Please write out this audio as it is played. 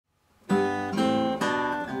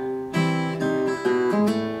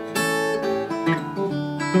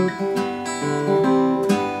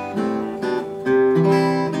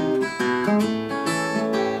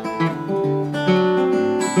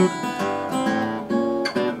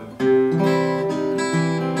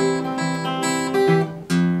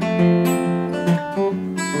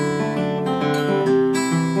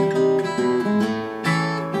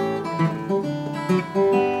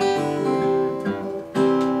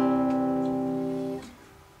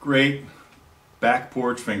great back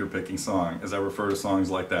porch fingerpicking song, as I refer to songs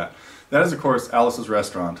like that. That is, of course, Alice's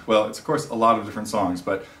Restaurant. Well, it's, of course, a lot of different songs,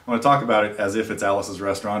 but I want to talk about it as if it's Alice's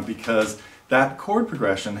Restaurant because that chord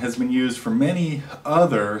progression has been used for many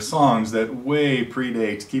other songs that way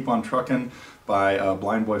predate. Keep on Truckin' by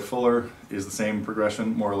Blind Boy Fuller is the same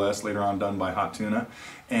progression, more or less, later on done by Hot Tuna.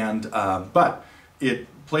 And, but it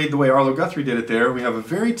played the way Arlo Guthrie did it there. We have a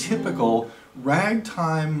very typical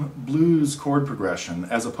ragtime blues chord progression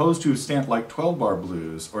as opposed to like 12-bar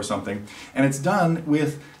blues or something, and it's done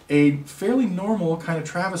with a fairly normal kind of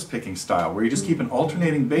Travis picking style where you just keep an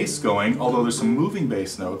alternating bass going, although there's some moving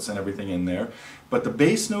bass notes and everything in there, but the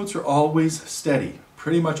bass notes are always steady,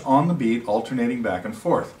 pretty much on the beat, alternating back and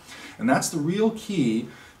forth. And that's the real key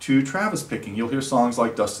to Travis picking. You'll hear songs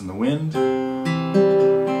like Dust in the Wind,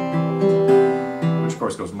 of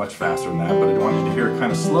course goes much faster than that, but I want you to hear it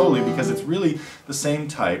kind of slowly because it's really the same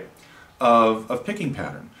type of picking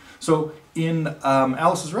pattern. So in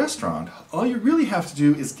Alice's Restaurant, all you really have to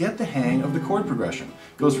do is get the hang of the chord progression.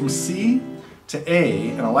 It goes from C to A,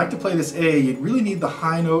 and I like to play this A. You really need the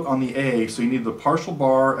high note on the A, so you need the partial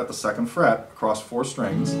bar at the 2nd fret across 4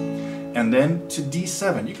 strings, and then to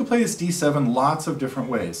D7. You can play this D7 lots of different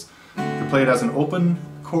ways. You can play it as an open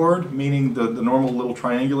chord, meaning the normal little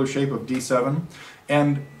triangular shape of D7.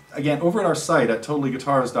 And again, over at our site at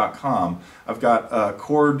TotallyGuitars.com, I've got a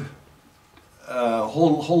chord,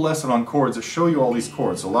 whole lesson on chords that show you all these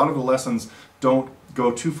chords. So a lot of the lessons don't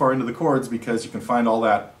go too far into the chords because you can find all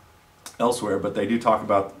that elsewhere, but they do talk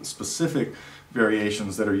about specific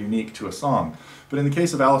variations that are unique to a song. But in the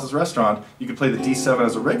case of Alice's Restaurant, you could play the D7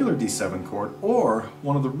 as a regular D7 chord, or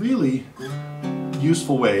one of the really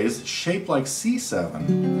useful ways, shaped like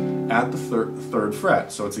C7 at the third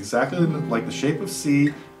fret. So it's exactly like the shape of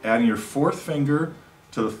C, adding your 4th finger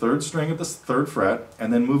to the 3rd string at the 3rd fret,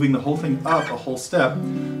 and then moving the whole thing up a whole step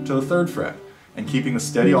to the 3rd fret, and keeping the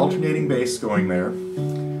steady alternating bass going there,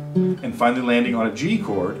 and finally landing on a G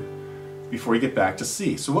chord before you get back to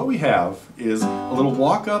C. So what we have is a little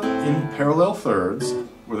walk up in parallel thirds,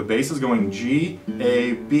 where the bass is going G,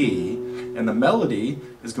 A, B, and the melody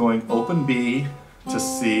is going open B to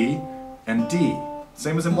C and D.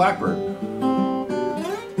 Same as in Blackbird.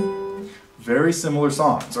 Very similar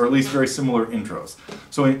songs, or at least very similar intros.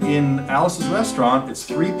 So in Alice's Restaurant, it's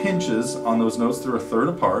 3 pinches on those notes that are a third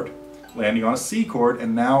apart, landing on a C chord,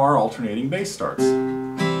 and now our alternating bass starts.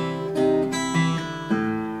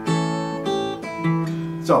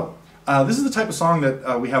 So this is the type of song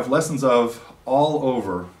that we have lessons of all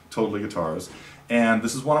over Totally Guitars. And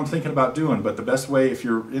this is what I'm thinking about doing, but the best way, if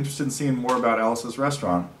you're interested in seeing more about Alice's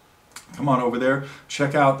Restaurant, come on over there,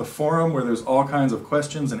 check out the forum where there's all kinds of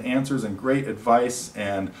questions and answers and great advice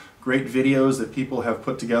and great videos that people have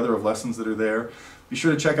put together of lessons that are there. Be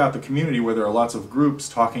sure to check out the community where there are lots of groups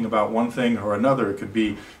talking about one thing or another. It could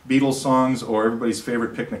be Beatles songs or everybody's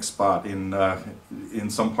favorite picnic spot in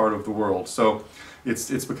some part of the world. So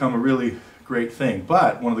it's become a really great thing.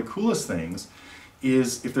 But one of the coolest things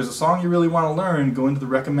is if there's a song you really want to learn, go into the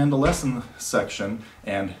recommend a lesson section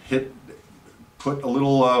and put a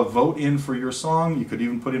little vote in for your song. You could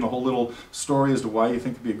even put in a whole little story as to why you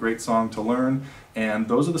think it'd be a great song to learn. And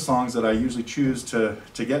those are the songs that I usually choose to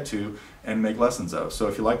get to and make lessons of. So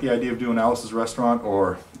if you like the idea of doing Alice's Restaurant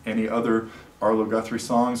or any other Arlo Guthrie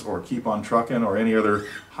songs or Keep on Truckin' or any other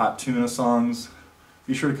Hot Tuna songs,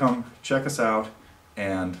 be sure to come check us out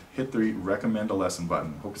and hit the recommend a lesson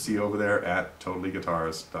button. Hope to see you over there at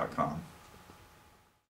TotallyGuitars.com.